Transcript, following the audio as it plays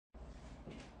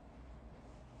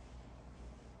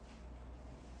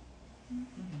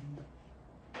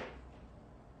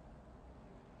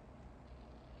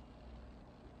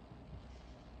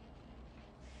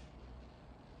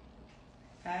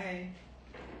Hi.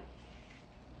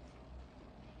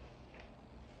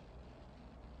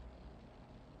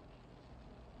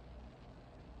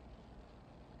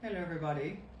 Hello,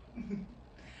 everybody.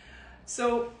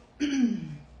 So,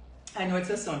 I know it's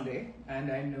a Sunday,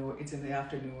 and I know it's in the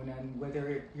afternoon, and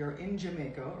whether you're in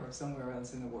Jamaica or somewhere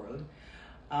else in the world,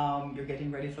 you're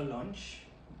getting ready for lunch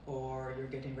or you're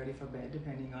getting ready for bed,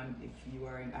 depending on if you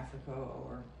are in Africa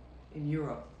or in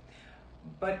Europe.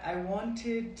 But I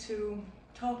wanted to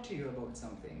talk to you about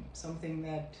something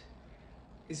that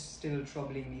is still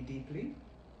troubling me deeply.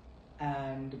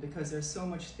 And because there's so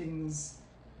many things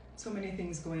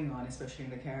going on, especially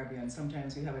in the Caribbean,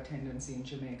 sometimes we have a tendency in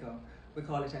Jamaica, we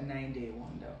call it a 9-day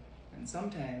wonder. And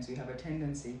sometimes we have a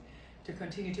tendency to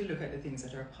continue to look at the things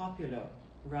that are popular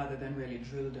rather than really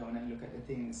drill down and look at the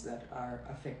things that are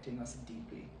affecting us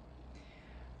deeply.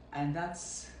 And I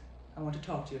want to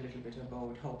talk to you a little bit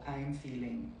about how I'm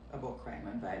feeling about crime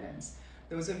and violence.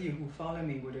 Those of you who follow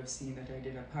me would have seen that I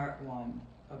did a part 1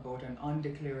 about an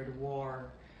undeclared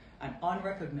war, an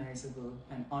unrecognizable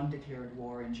and undeclared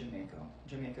war in Jamaica,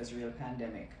 Jamaica's real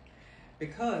pandemic.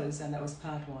 And that was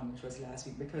part 1, which was last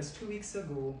week, because 2 weeks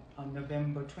ago, on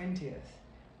November 20th,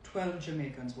 12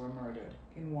 Jamaicans were murdered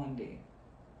in one day.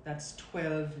 That's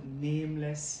 12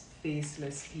 nameless,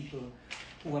 faceless people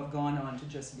who have gone on to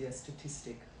just be a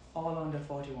statistic, all under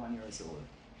 41 years old.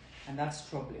 And that's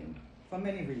troubling for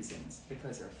many reasons,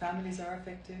 because their families are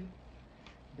affected,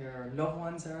 their loved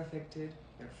ones are affected,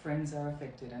 their friends are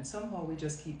affected, and somehow we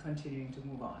just keep continuing to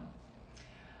move on.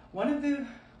 One of the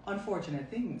unfortunate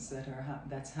things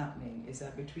that's happening is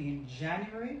that between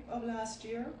January of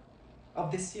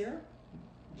this year,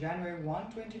 January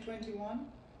 1,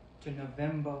 2021, to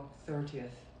November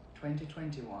 30th,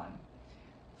 2021,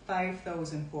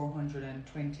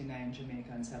 5,429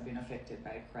 Jamaicans have been affected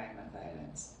by crime and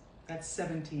violence. That's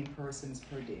 17 persons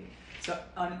per day. So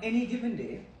on any given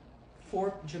day,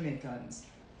 4 Jamaicans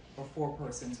or 4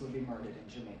 persons will be murdered in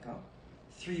Jamaica.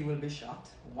 3 will be shot,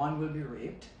 1 will be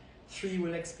raped, 3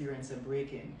 will experience a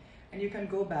break-in. And you can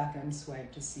go back and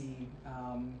swipe to see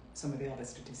some of the other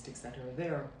statistics that are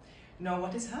there. Now,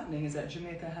 what is happening is that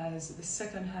Jamaica has the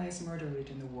second highest murder rate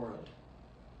in the world.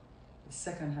 The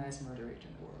second highest murder rate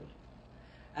in the world.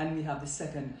 And we have the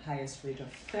second highest rate of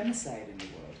femicide in the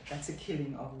world. That's a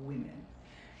killing of women.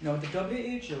 Now, the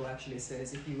WHO actually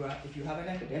says if you have an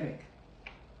epidemic,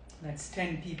 that's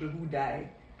 10 people who die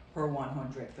per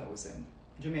 100,000.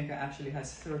 Jamaica actually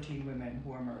has 13 women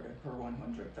who are murdered per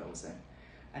 100,000.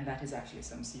 And that is actually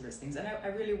some serious things. And I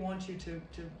really want you to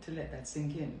let that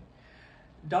sink in.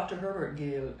 Dr. Herbert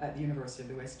Gale at the University of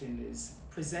the West Indies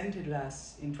presented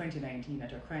in 2019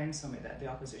 at a crime summit that the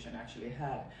opposition actually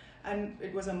had. And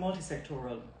it was a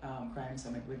multi-sectoral crime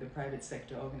summit with the private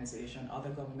sector organization, other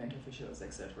government officials,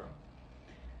 etc.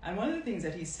 And one of the things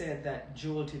that he said that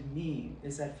jolted me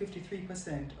is that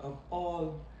 53% of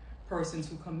all persons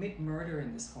who commit murder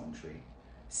in this country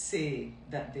say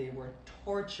that they were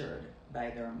tortured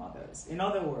by their mothers. In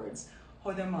other words,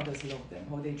 how their mothers loved them,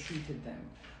 how they treated them,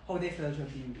 how they felt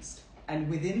abused. And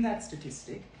within that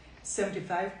statistic,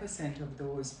 75% of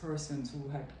those persons who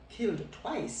had killed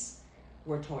twice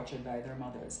were tortured by their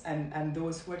mothers. And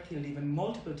those who had killed even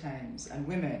multiple times, and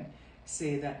women,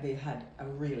 say that they had a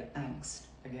real angst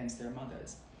against their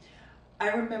mothers. I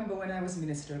remember when I was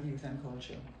Minister of Youth and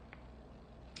Culture,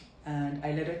 and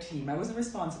I led a team. I wasn't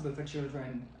responsible for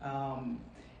children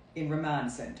in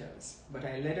remand centers, but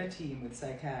I led a team with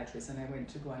psychiatrists, and I went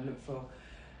to go and look for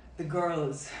the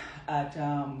girls at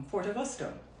Fort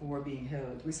Augusta who were being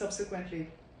held. We subsequently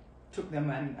took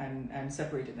them and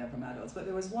separated them from adults, but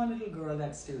there was one little girl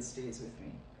that still stays with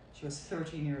me. She was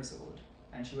 13 years old,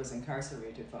 and she was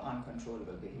incarcerated for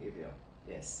uncontrollable behavior.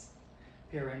 Yes,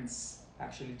 parents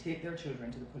actually take their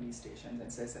children to the police stations and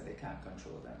says that they can't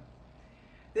control them.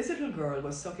 This little girl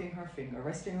was sucking her finger,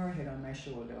 resting her head on my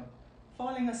shoulder,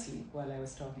 falling asleep while I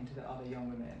was talking to the other young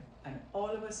women, and all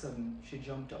of a sudden she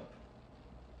jumped up.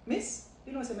 Miss,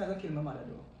 you know, I'm going to kill my mother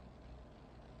though.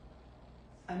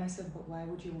 And I said, but why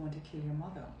would you want to kill your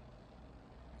mother?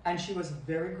 And she was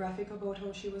very graphic about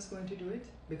how she was going to do it,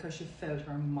 because she felt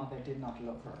her mother did not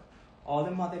love her. All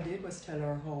the mother did was tell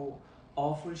her how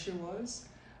awful she was,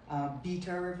 beat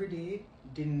her every day,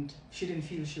 she didn't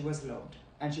feel she was loved.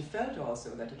 And she felt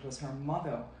also that it was her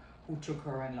mother who took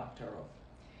her and locked her up.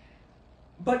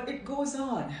 But it goes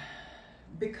on,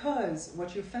 because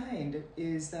what you find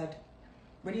is that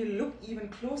when you look even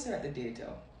closer at the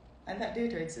data, and that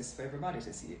data exists for everybody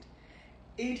to see it,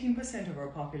 18% of our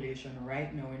population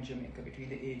right now in Jamaica between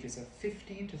the ages of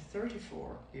 15 to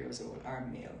 34 years old are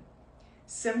male.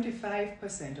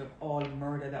 75% of all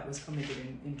murder that was committed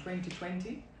in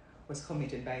 2020 was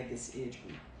committed by this age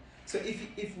group. So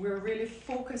if we're really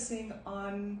focusing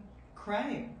on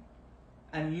crime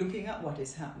and looking at what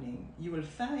is happening, you will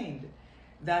find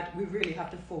that we really have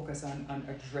to focus on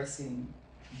addressing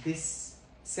this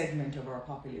segment of our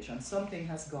population. Something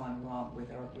has gone wrong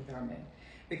with our men,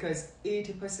 because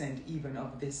 80% even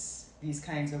of these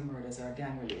kinds of murders are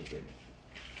gang related.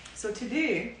 So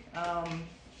today,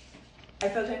 I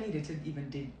felt I needed to even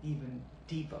dig even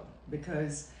deeper,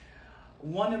 because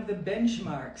one of the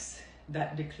benchmarks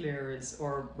that declares,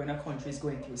 or when a country is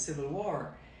going through civil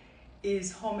war,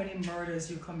 is how many murders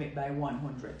you commit by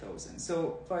 100,000.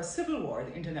 So for a civil war,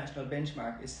 the international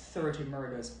benchmark is 30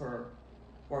 murders per,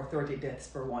 or 30 deaths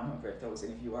per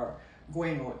 100,000 if you are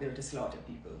going out there to slaughter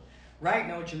people. Right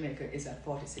now, Jamaica is at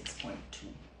 46.2.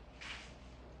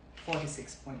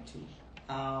 46.2.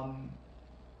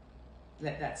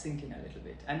 Let that sink in a little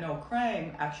bit. And now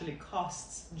crime actually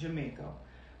costs Jamaica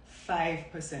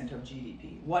 5% of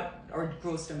GDP, or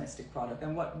gross domestic product.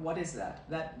 And what is that?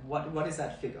 What is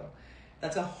that figure?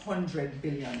 That's $100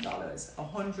 billion.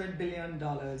 $100 billion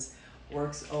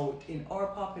works out in our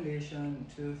population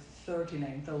to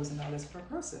 $39,000 per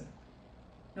person.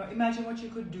 Now imagine what you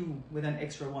could do with an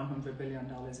extra $100 billion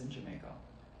in Jamaica.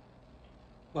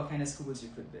 What kind of schools you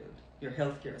could build, your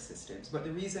healthcare systems. But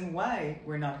the reason why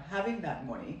we're not having that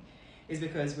money is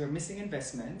because we're missing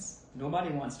investments. Nobody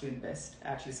wants to invest. I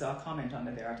actually saw a comment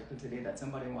under the article today that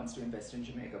somebody wants to invest in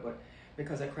Jamaica, but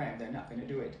because of crime, they're not going to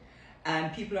do it.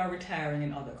 And people are retiring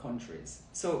in other countries.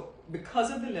 So because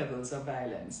of the levels of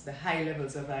violence, the high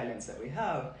levels of violence that we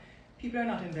have, people are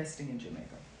not investing in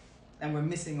Jamaica. And we're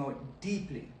missing out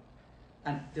deeply.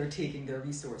 And they're taking their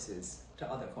resources to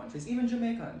other countries. Even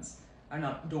Jamaicans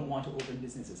don't want to open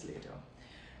businesses later.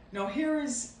 Now here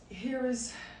is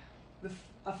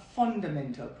a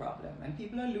fundamental problem, and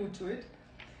people allude to it.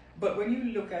 But when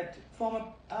you look at former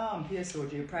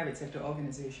PSOJ, Private Sector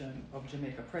Organization of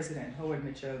Jamaica President Howard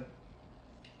Mitchell,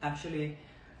 actually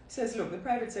says, look, the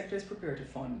private sector is prepared to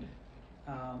fund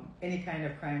any kind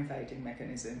of crime fighting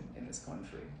mechanism in this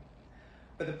country.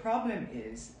 But the problem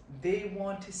is they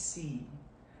want to see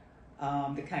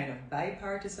the kind of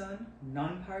bipartisan,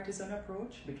 non-partisan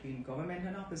approach between government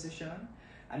and opposition,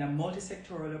 and a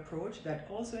multi-sectoral approach that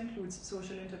also includes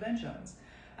social interventions.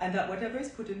 And that whatever is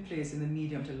put in place in the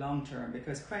medium to long term,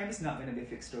 because crime is not going to be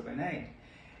fixed overnight,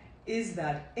 is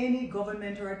that any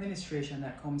government or administration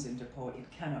that comes into power,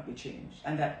 it cannot be changed.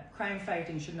 And that crime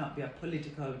fighting should not be a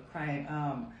political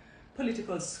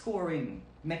scoring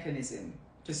mechanism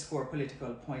to score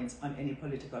political points on any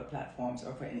political platforms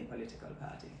or for any political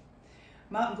party.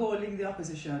 Mark Golding, the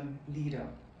opposition leader,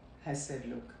 has said,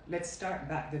 look, let's start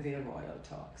back the Vale Royal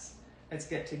talks. Let's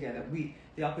get together.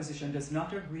 The opposition does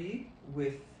not agree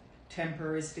with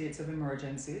temporary states of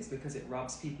emergencies because it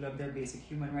robs people of their basic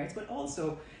human rights, but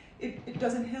also it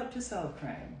doesn't help to solve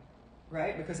crime,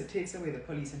 right? Because it takes away the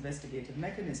police investigative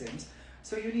mechanisms.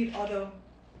 So you need other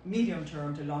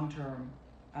medium-term to long-term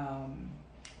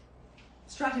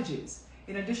strategies.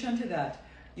 In addition to that,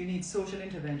 you need social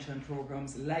intervention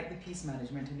programs like the Peace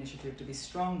Management Initiative to be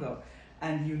stronger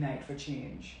and unite for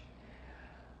change.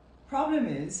 Problem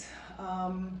is,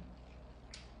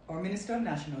 our Minister of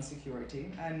National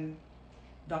Security, and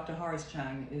Dr. Horace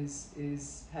Chang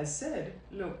has said,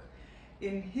 look,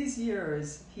 in his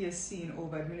years, he has seen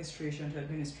over administration to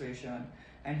administration,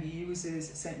 and he uses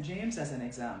St. James as an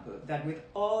example, that with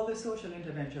all the social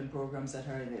intervention programs that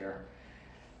are there,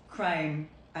 crime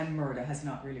and murder has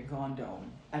not really gone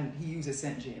down. And he uses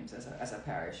St. James as a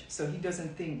parish. So he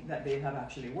doesn't think that they have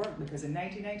actually worked, because in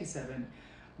 1997,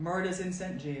 murders in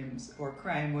St. James, or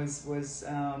crime, was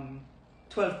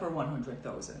 12 per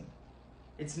 100,000.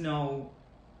 It's now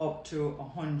up to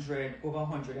 100, over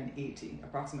 180,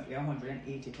 approximately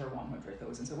 180 per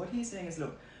 100,000. So what he's saying is,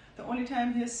 look, the only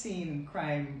time he has seen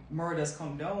murders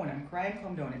come down and crime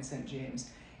come down in St.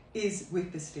 James is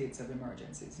with the states of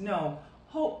emergencies. Now,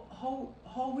 how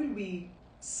will we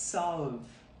solve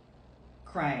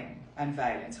crime and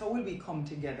violence? How will we come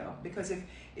together? Because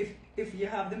if you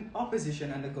have the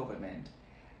opposition and the government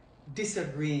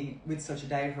disagreeing with such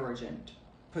divergent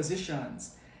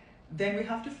positions, then we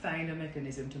have to find a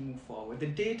mechanism to move forward. The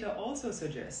data also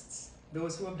suggests,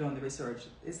 those who have done the research,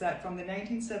 is that from the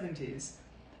 1970s,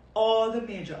 all the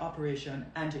major operation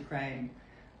anti-crime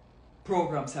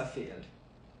programs have failed.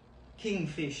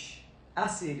 Kingfish,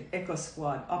 Acid, Echo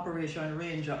Squad, Operation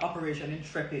Ranger, Operation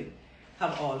Intrepid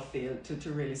have all failed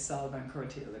to really solve and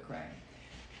curtail the crime,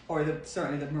 or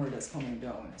certainly the murders coming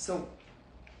down. So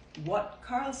what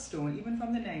Carl Stone, even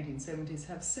from the 1970s,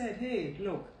 have said, hey,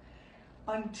 look,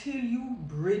 until you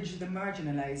bridge the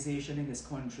marginalization in this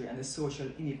country and the social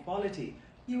inequality,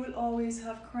 you will always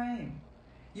have crime.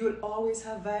 You will always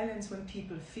have violence when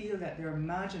people feel that they're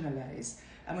marginalized.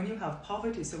 And when you have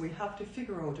poverty, so we have to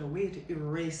figure out a way to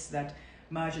erase that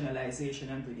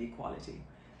marginalization and bring equality.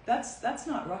 That's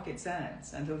not rocket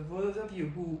science. And for those of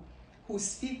you who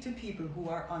speak to people who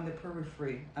are on the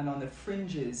periphery and on the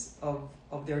fringes of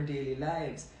their daily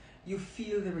lives, you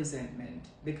feel the resentment,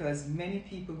 because many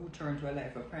people who turn to a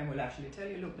life of crime will actually tell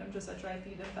you, look, I'm just a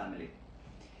try-feeding family.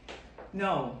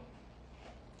 No.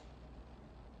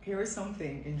 Here is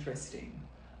something interesting.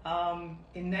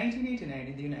 In 1989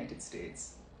 in the United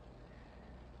States,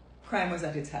 crime was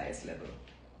at its highest level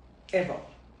ever,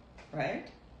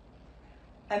 right?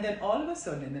 And then all of a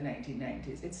sudden in the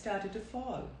 1990s, it started to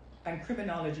fall. And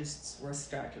criminologists were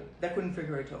startled. They couldn't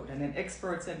figure it out. And then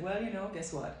experts said, well,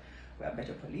 guess what? We have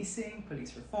better policing,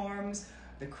 police reforms,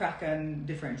 the crack and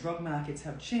different drug markets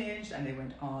have changed, and they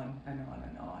went on and on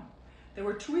and on. There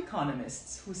were two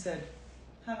economists who said,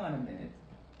 hang on a minute,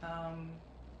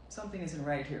 something isn't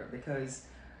right here, because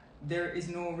there is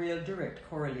no real direct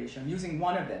correlation. Using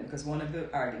one of them, because one of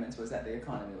the arguments was that the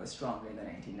economy was stronger in the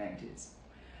 1990s.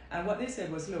 And what they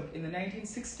said was, look, in the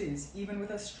 1960s, even with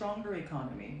a stronger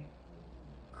economy,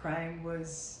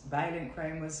 violent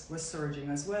crime was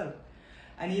surging as well.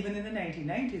 And even in the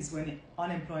 1990s, when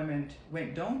unemployment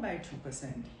went down by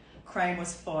 2%, crime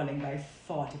was falling by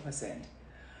 40%.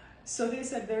 So they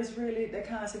said they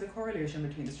can't see the correlation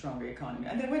between the stronger economy.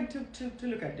 And they went to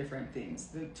look at different things.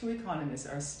 The two economists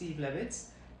are Steve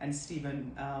Levitz and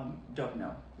Stephen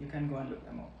Dubnow. You can go and look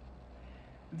them up.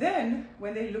 Then,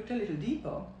 when they looked a little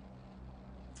deeper,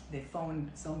 they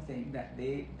found something that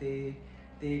they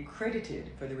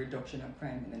credited for the reduction of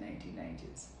crime in the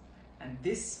 1990s. And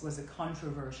this was a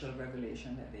controversial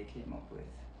revelation that they came up with,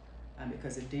 and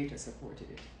because the data supported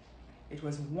it. It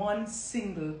was one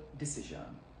single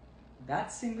decision.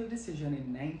 That single decision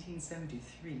in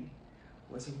 1973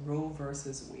 was Roe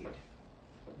versus Wade,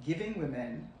 giving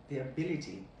women the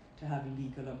ability to have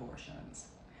legal abortions.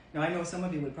 Now, I know some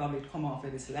of you will probably come off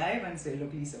of this live and say,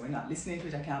 look, Lisa, we're not listening to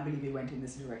it. I can't believe we went in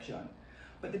this direction.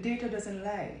 But the data doesn't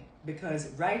lie,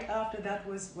 because right after that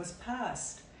was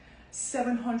passed,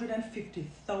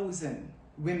 750,000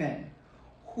 women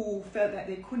who felt that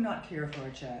they could not care for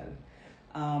a child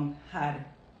had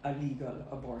a legal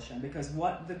abortion, because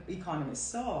what the economists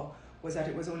saw was that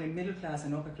it was only middle class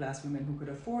and upper class women who could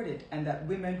afford it, and that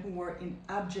women who were in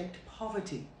abject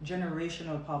poverty,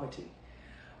 generational poverty,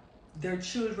 their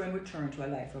children would turn to a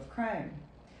life of crime.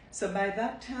 So by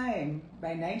that time,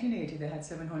 by 1980, they had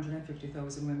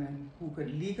 750,000 women who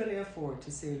could legally afford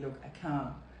to say, look, I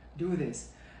can't do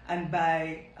this. And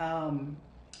by,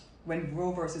 when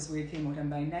Roe versus Wade came out, and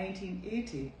by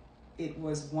 1980, it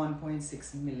was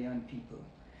 1.6 million people.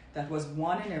 That was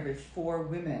 1 in every 4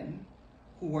 women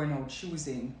who were now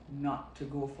choosing not to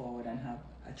go forward and have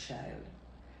a child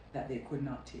that they could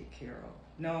not take care of.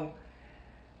 Now,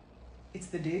 it's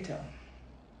the data.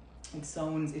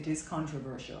 It is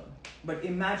controversial. But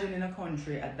imagine in a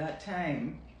country at that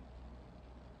time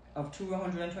of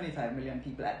 225 million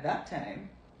people at that time,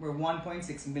 where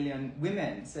 1.6 million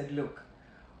women said, look,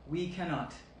 we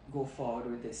cannot go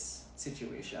forward with this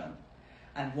situation.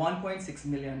 And 1.6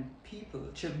 million people,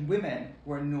 women,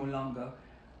 were no longer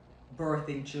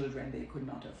birthing children they could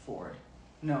not afford.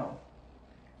 No.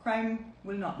 Crime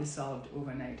will not be solved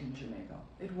overnight in Jamaica.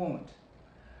 It won't.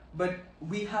 But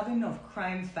we have enough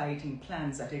crime-fighting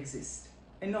plans that exist.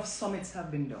 Enough summits have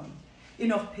been done.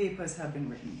 Enough papers have been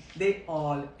written. They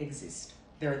all exist.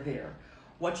 They're there.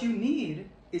 What you need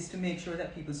is to make sure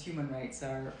that people's human rights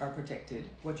are protected.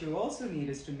 What you also need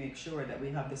is to make sure that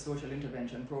we have the social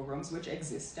intervention programs, which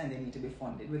exist, and they need to be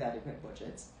funded with adequate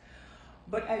budgets.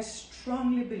 But I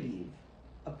strongly believe,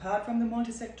 apart from the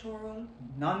multi-sectoral,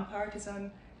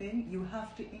 non-partisan thing, you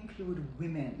have to include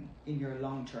women in your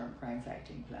long-term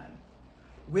crime-fighting plan.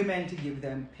 Women, to give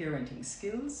them parenting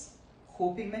skills,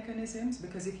 coping mechanisms,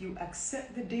 because if you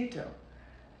accept the data,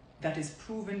 that is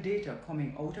proven data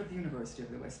coming out of the University of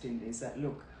the West Indies, that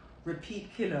look,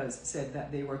 repeat killers said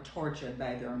that they were tortured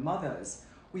by their mothers.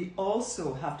 We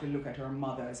also have to look at our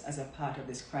mothers as a part of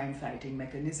this crime-fighting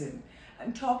mechanism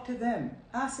and talk to them.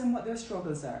 Ask them what their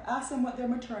struggles are. Ask them what their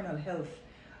maternal health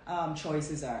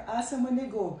choices are. Ask them when they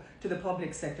go to the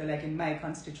public sector, like in my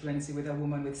constituency with a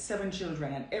woman with 7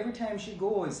 children, and every time she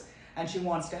goes and she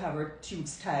wants to have her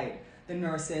tubes tied, the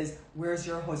nurse says, where's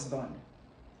your husband?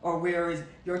 Or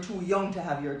you're too young to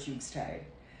have your tubes tied.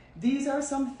 These are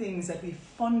some things that we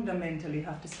fundamentally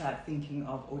have to start thinking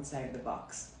of outside the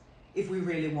box if we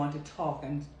really want to talk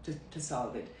and to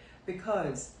solve it.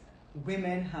 Because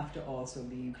women have to also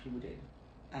be included.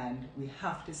 And we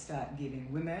have to start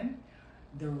giving women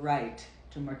the right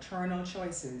to maternal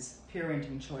choices,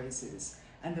 parenting choices,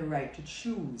 and the right to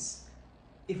choose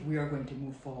if we are going to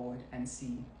move forward and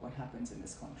see what happens in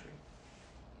this country.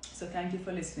 So thank you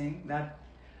for listening. That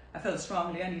I felt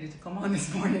strongly I needed to come on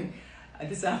this morning,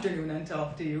 this afternoon, and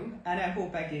talk to you. And I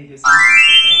hope I gave you some food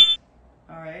for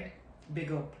thought. All right,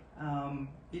 big up.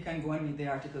 You can go and read the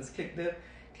articles. Click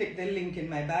the link in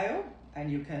my bio,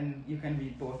 and you can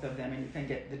read both of them, and you can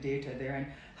get the data there and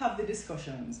have the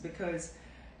discussions. Because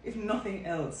if nothing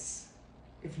else,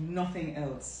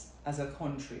 as a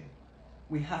country,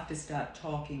 we have to start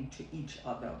talking to each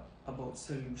other about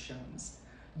solutions.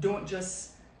 Don't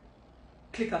just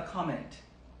click a comment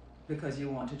because you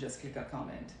want to just click a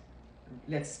comment.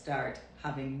 Let's start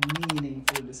having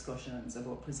meaningful discussions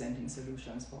about presenting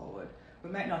solutions forward. We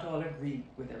might not all agree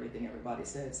with everything everybody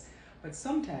says, but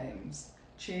sometimes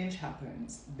change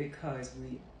happens because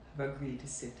we have agreed to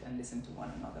sit and listen to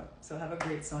one another. So have a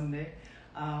great Sunday.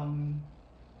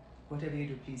 Whatever you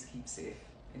do, please keep safe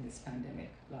in this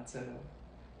pandemic. Lots of love.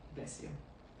 Bless you.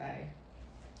 Bye.